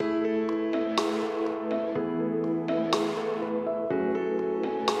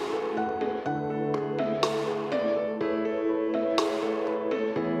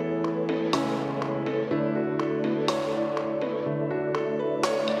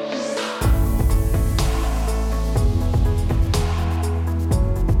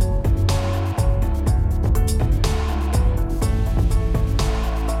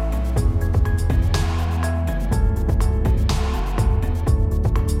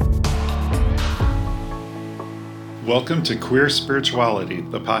Welcome to Queer Spirituality,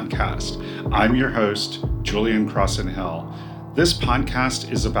 the podcast. I'm your host, Julian Crossan Hill. This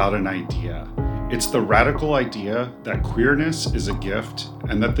podcast is about an idea. It's the radical idea that queerness is a gift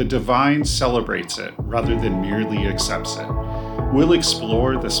and that the divine celebrates it rather than merely accepts it. We'll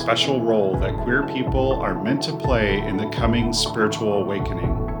explore the special role that queer people are meant to play in the coming spiritual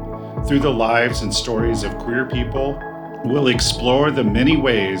awakening. Through the lives and stories of queer people, we'll explore the many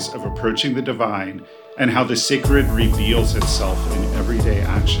ways of approaching the divine and how the sacred reveals itself in everyday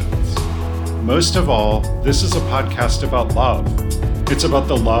actions. Most of all, this is a podcast about love. It's about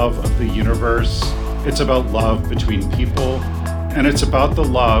the love of the universe, it's about love between people, and it's about the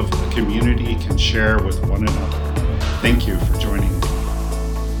love a community can share with one another. Thank you for joining me.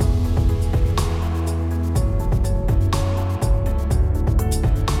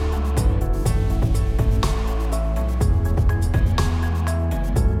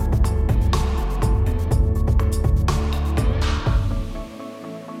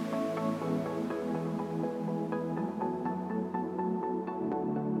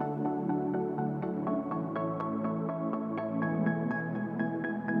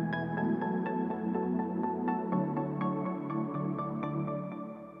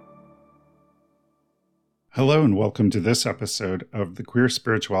 Hello and welcome to this episode of the Queer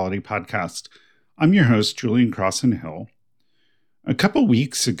Spirituality Podcast. I'm your host, Julian Crossan Hill. A couple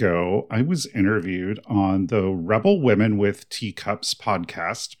weeks ago, I was interviewed on the Rebel Women with Teacups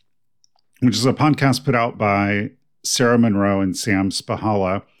podcast, which is a podcast put out by Sarah Monroe and Sam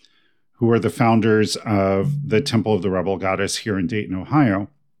Spahala, who are the founders of the Temple of the Rebel Goddess here in Dayton, Ohio.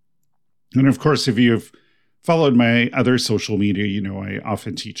 And of course, if you've followed my other social media, you know I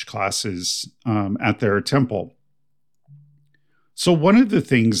often teach classes at their temple. So one of the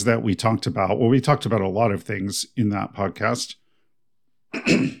things that we talked about, well, we talked about a lot of things in that podcast.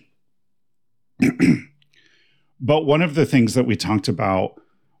 But one of the things that we talked about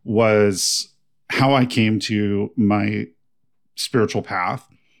was how I came to my spiritual path,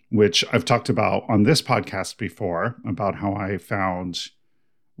 which I've talked about on this podcast before, about how I found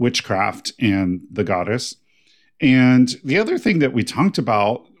witchcraft and the goddess. And the other thing that we talked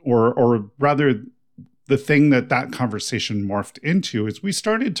about, or rather the thing that conversation morphed into, is we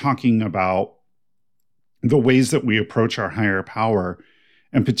started talking about the ways that we approach our higher power,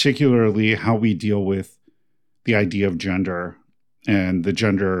 and particularly how we deal with the idea of gender and the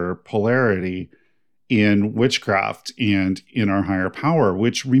gender polarity in witchcraft and in our higher power,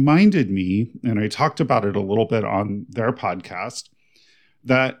 which reminded me, and I talked about it a little bit on their podcast,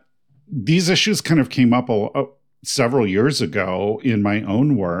 that these issues kind of came up several years ago in my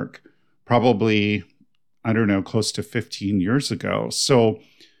own work, probably, I don't know, close to 15 years ago. So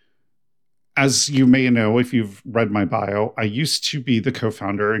as you may know, if you've read my bio, I used to be the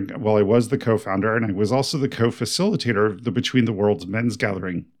co-founder, I was the co-founder, and I was also the co-facilitator of the Between the Worlds Men's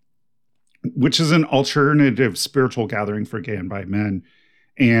Gathering, which is an alternative spiritual gathering for gay and bi men.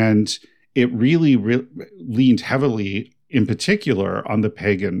 And it really leaned heavily, in particular, on the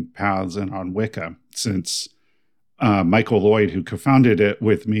pagan paths and on Wicca, since Michael Lloyd, who co-founded it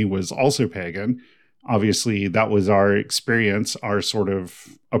with me, was also pagan. Obviously, that was our experience, our sort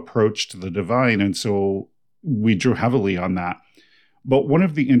of approach to the divine. And so we drew heavily on that. But one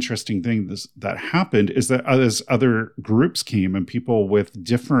of the interesting things that happened is that as other groups came and people with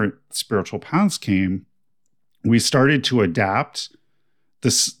different spiritual paths came, we started to adapt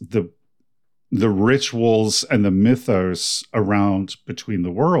the rituals and the mythos around Between the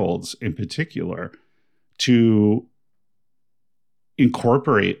Worlds in particular to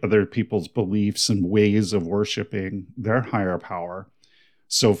incorporate other people's beliefs and ways of worshiping their higher power.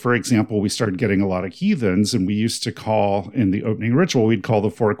 So, for example, we started getting a lot of heathens, and we used to call, in the opening ritual, we'd call the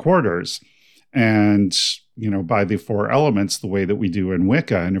four quarters. And, by the four elements, the way that we do in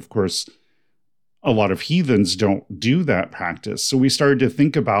Wicca. And of course, a lot of heathens don't do that practice. So we started to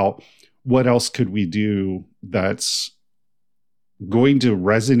think about what else could we do that's going to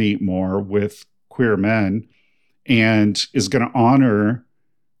resonate more with queer men and is going to honor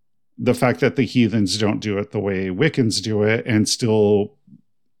the fact that the heathens don't do it the way Wiccans do it and still,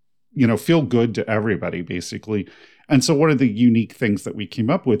 feel good to everybody, basically. And so one of the unique things that we came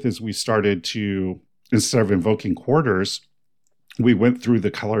up with is we started to, instead of invoking quarters, we went through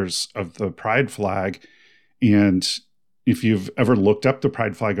the colors of the pride flag. And if you've ever looked up the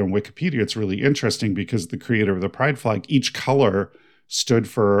pride flag on Wikipedia, it's really interesting because the creator of the pride flag, each color stood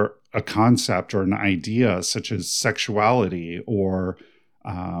for a concept or an idea, such as sexuality or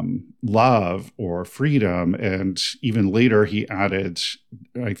love or freedom. And even later he added,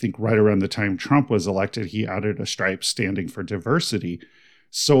 I think right around the time Trump was elected, he added a stripe standing for diversity.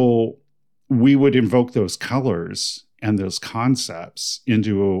 So we would invoke those colors and those concepts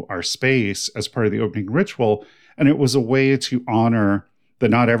into our space as part of the opening ritual. And it was a way to honor that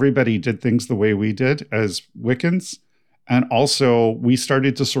not everybody did things the way we did as Wiccans. And also, we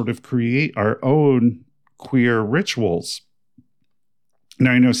started to sort of create our own queer rituals.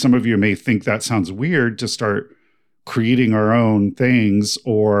 Now, I know some of you may think that sounds weird to start creating our own things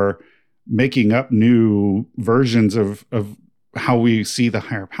or making up new versions of how we see the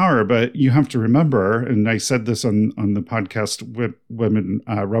higher power. But you have to remember, and I said this on the podcast with women,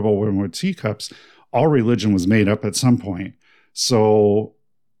 Rebel Women with Teacups, all religion was made up at some point. So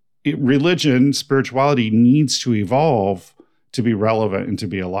religion, spirituality needs to evolve to be relevant and to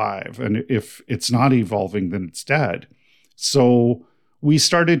be alive. And if it's not evolving, then it's dead. So we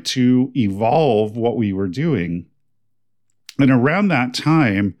started to evolve what we were doing. And around that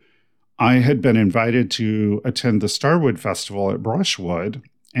time, I had been invited to attend the Starwood Festival at Brushwood.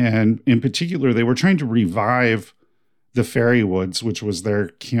 And in particular, they were trying to revive the Fairywoods, which was their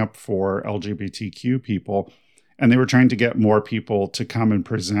camp for LGBTQ people. And they were trying to get more people to come and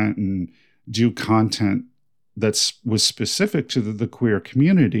present and do content that was specific to the queer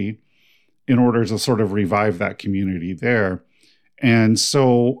community in order to sort of revive that community there. And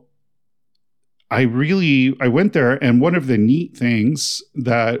so I went there, and one of the neat things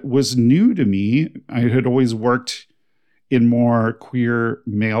that was new to me, I had always worked in more queer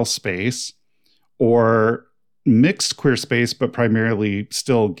male space or mixed queer space, but primarily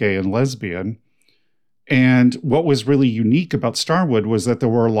still gay and lesbian. And what was really unique about Starwood was that there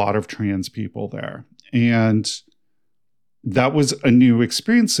were a lot of trans people there. And that was a new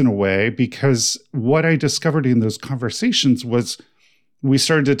experience in a way, because what I discovered in those conversations was we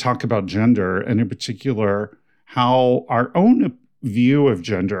started to talk about gender, and in particular, how our own view of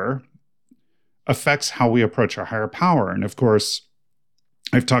gender affects how we approach our higher power. And of course,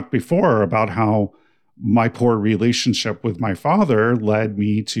 I've talked before about how my poor relationship with my father led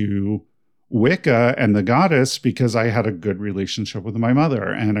me to Wicca and the goddess because I had a good relationship with my mother,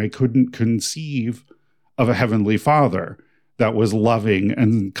 and I couldn't conceive of a heavenly father that was loving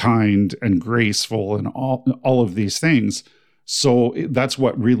and kind and graceful and all of these things. So that's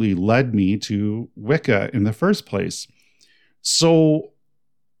what really led me to Wicca in the first place. So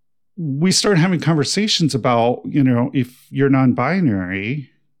we started having conversations about, if you're non-binary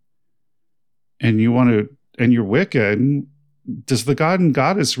and you're Wiccan, does the god and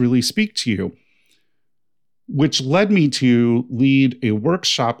goddess really speak to you? Which led me to lead a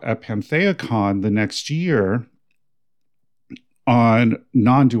workshop at PantheaCon the next year on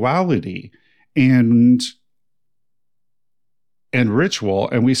non-duality and ritual.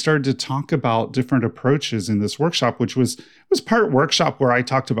 And we started to talk about different approaches in this workshop, which was part workshop where I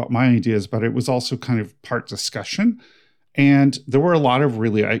talked about my ideas, but it was also kind of part discussion. And there were a lot of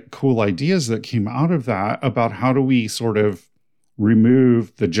really cool ideas that came out of that about how do we sort of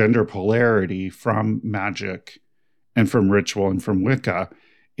remove the gender polarity from magic and from ritual and from Wicca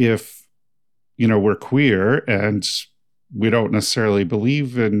if, we're queer and we don't necessarily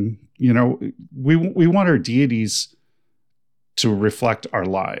believe in, we want our deities to reflect our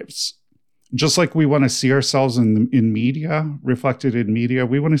lives. Just like we want to see ourselves in media, reflected in media,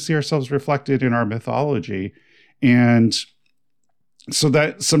 we want to see ourselves reflected in our mythology. And so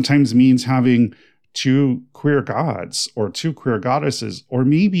that sometimes means having two queer gods or two queer goddesses, or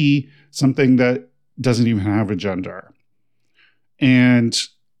maybe something that doesn't even have a gender. And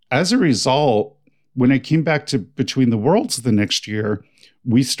as a result, when I came back to Between the Worlds the next year,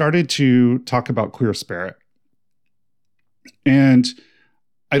 we started to talk about queer spirit. And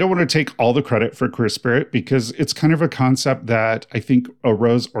I don't want to take all the credit for queer spirit because it's kind of a concept that I think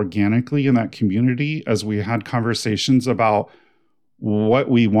arose organically in that community as we had conversations about what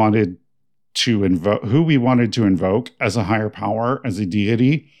we wanted to invoke, who we wanted to invoke as a higher power, as a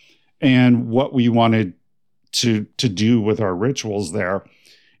deity, and what we wanted to do with our rituals there.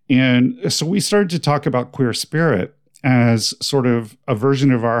 And so we started to talk about queer spirit as sort of a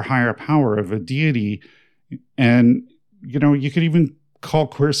version of our higher power, of a deity. And, you could even call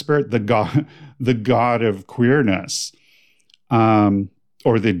queer spirit the god of queerness,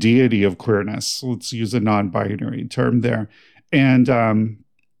 or the deity of queerness. Let's use a non-binary term there. And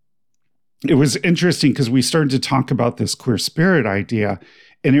it was interesting because we started to talk about this queer spirit idea,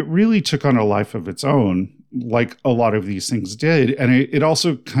 and it really took on a life of its own, like a lot of these things did. And it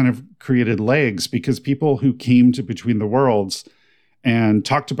also kind of created legs because people who came to Between the Worlds and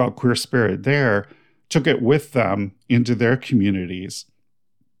talked about queer spirit there took it with them into their communities.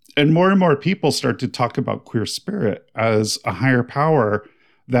 And more people start to talk about queer spirit as a higher power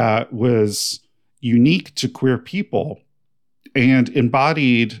that was unique to queer people and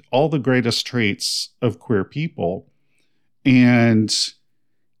embodied all the greatest traits of queer people. And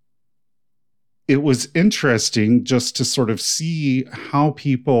it was interesting just to sort of see how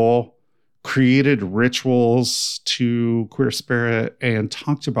people created rituals to queer spirit and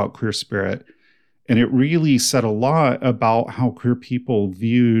talked about queer spirit. And it really said a lot about how queer people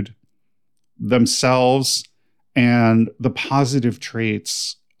viewed themselves and the positive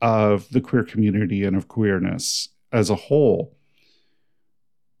traits of the queer community and of queerness as a whole.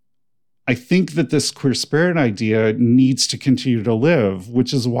 I think that this queer spirit idea needs to continue to live,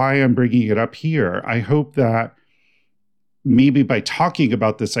 which is why I'm bringing it up here. I hope that maybe by talking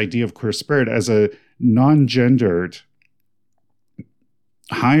about this idea of queer spirit as a non-gendered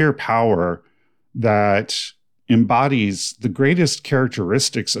higher power that embodies the greatest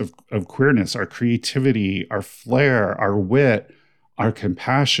characteristics of queerness, our creativity, our flair, our wit, our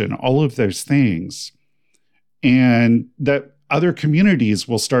compassion, all of those things, and that other communities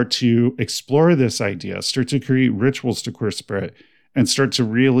will start to explore this idea, start to create rituals to queer spirit, and start to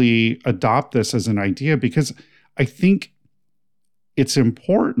really adopt this as an idea, because I think it's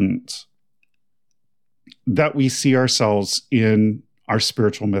important that we see ourselves in our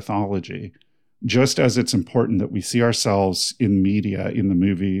spiritual mythology, just as it's important that we see ourselves in media, in the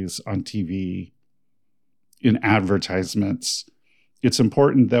movies, on TV, in advertisements. It's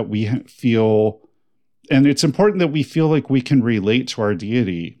important that we feel, and it's important that we feel like we can relate to our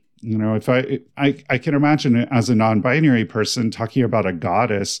deity. You know, if I can imagine it as a non-binary person, talking about a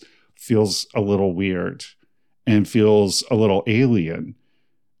goddess feels a little weird and feels a little alien.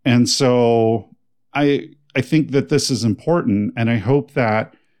 And so I think that this is important, and I hope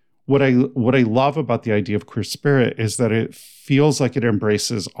that what I love about the idea of queer spirit is that it feels like it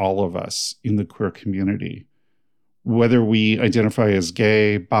embraces all of us in the queer community, whether we identify as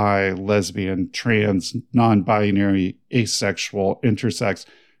gay, bi, lesbian, trans, non-binary, asexual, intersex.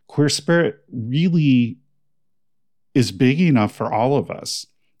 Queer spirit really is big enough for all of us,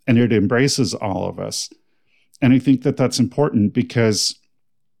 and it embraces all of us. And I think that that's important because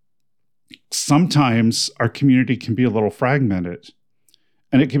sometimes our community can be a little fragmented.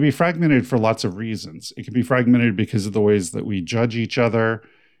 And it can be fragmented for lots of reasons. It can be fragmented because of the ways that we judge each other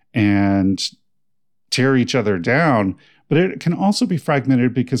and tear each other down. But it can also be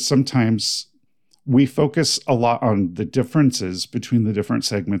fragmented because sometimes we focus a lot on the differences between the different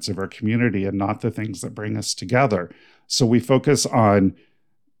segments of our community and not the things that bring us together. So we focus on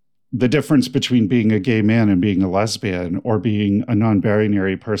the difference between being a gay man and being a lesbian, or being a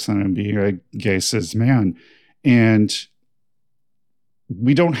non-binary person and being a gay cis man. And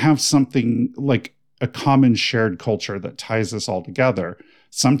we don't have something like a common shared culture that ties us all together.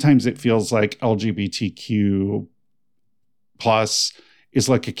 Sometimes it feels like LGBTQ plus is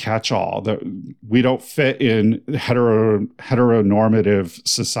like a catch-all, that we don't fit in heteronormative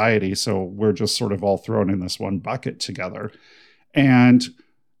society. So we're just sort of all thrown in this one bucket together. And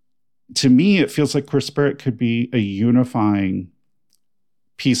to me, it feels like queer spirit could be a unifying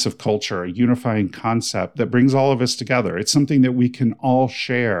piece of culture, a unifying concept that brings all of us together. It's something that we can all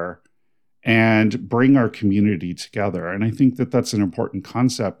share and bring our community together. And I think that that's an important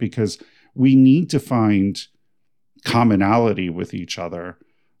concept, because we need to find commonality with each other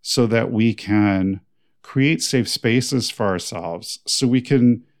so that we can create safe spaces for ourselves, so we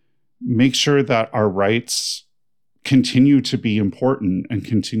can make sure that our rights continue to be important and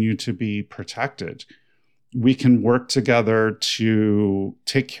continue to be protected. We can work together to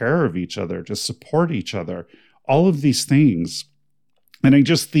take care of each other, to support each other, all of these things. And I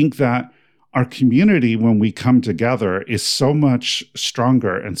just think that our community, when we come together, is so much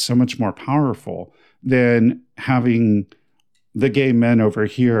stronger and so much more powerful than having the gay men over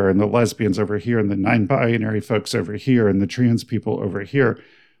here and the lesbians over here and the non-binary folks over here and the trans people over here.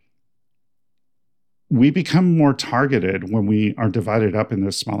 We become more targeted when we are divided up in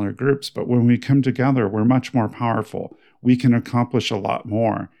those smaller groups. But when we come together, we're much more powerful. We can accomplish a lot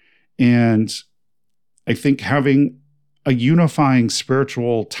more. And I think having a unifying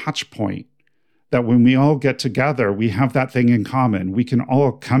spiritual touch point, that when we all get together, we have that thing in common. We can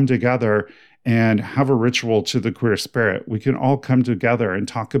all come together and have a ritual to the queer spirit. We can all come together and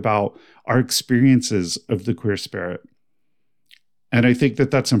talk about our experiences of the queer spirit. And I think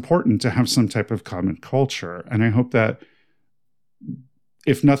that that's important, to have some type of common culture. And I hope that,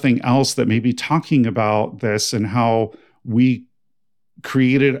 if nothing else, that maybe talking about this and how we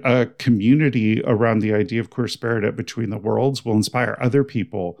created a community around the idea of queer spirit at Between the Worlds will inspire other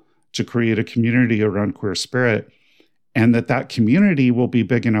people to create a community around queer spirit, and that community will be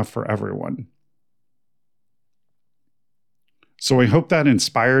big enough for everyone. So I hope that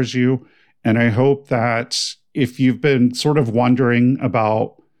inspires you. And I hope that if you've been sort of wondering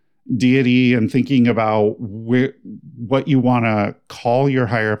about deity and thinking about what you want to call your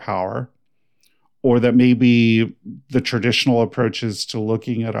higher power, or that maybe the traditional approaches to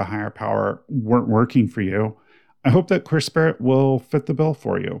looking at a higher power weren't working for you, I hope that Queer Spirit will fit the bill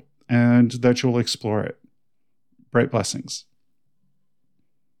for you and that you'll explore it. Bright blessings.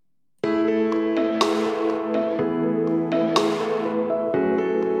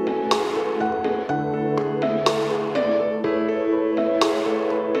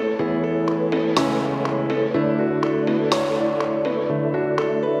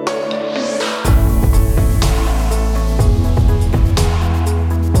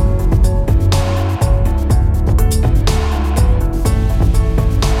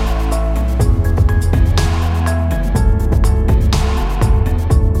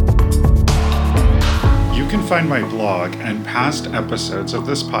 Find my blog and past episodes of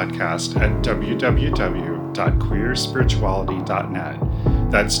this podcast at www.queerspirituality.net.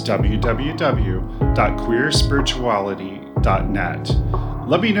 That's www.queerspirituality.net.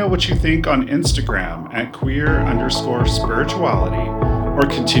 Let me know what you think on Instagram at queer_spirituality, or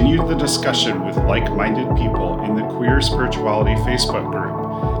continue the discussion with like-minded people in the Queer Spirituality Facebook group.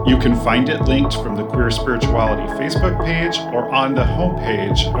 You can find it linked from the Queer Spirituality Facebook page or on the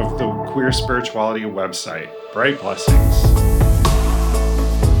homepage of the Queer Spirituality website. Bright blessings.